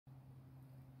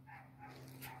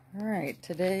Alright,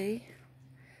 today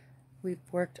we've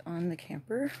worked on the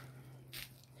camper.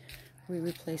 We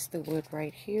replaced the wood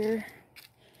right here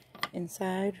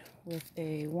inside with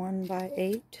a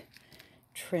 1x8.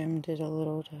 Trimmed it a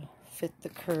little to fit the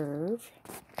curve.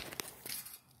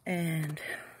 And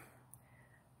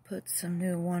put some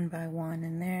new 1x1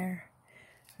 in there.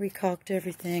 Recaulked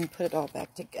everything, put it all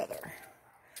back together.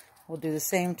 We'll do the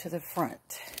same to the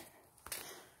front.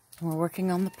 We're working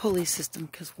on the pulley system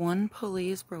because one pulley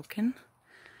is broken.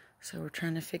 So we're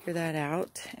trying to figure that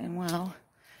out. And while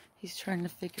he's trying to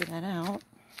figure that out,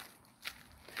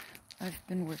 I've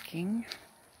been working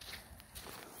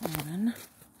on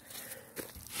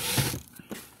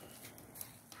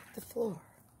the floor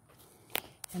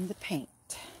and the paint.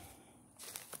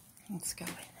 Let's go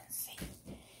in and see.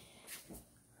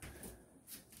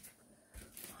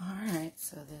 Alright,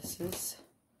 so this is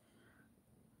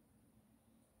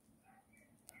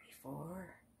before,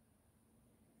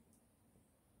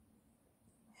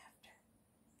 after.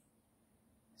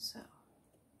 So,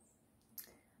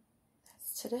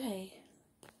 that's today.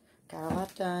 Got a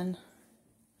lot done.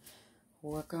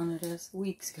 We'll work on it as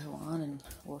weeks go on and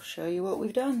we'll show you what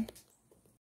we've done.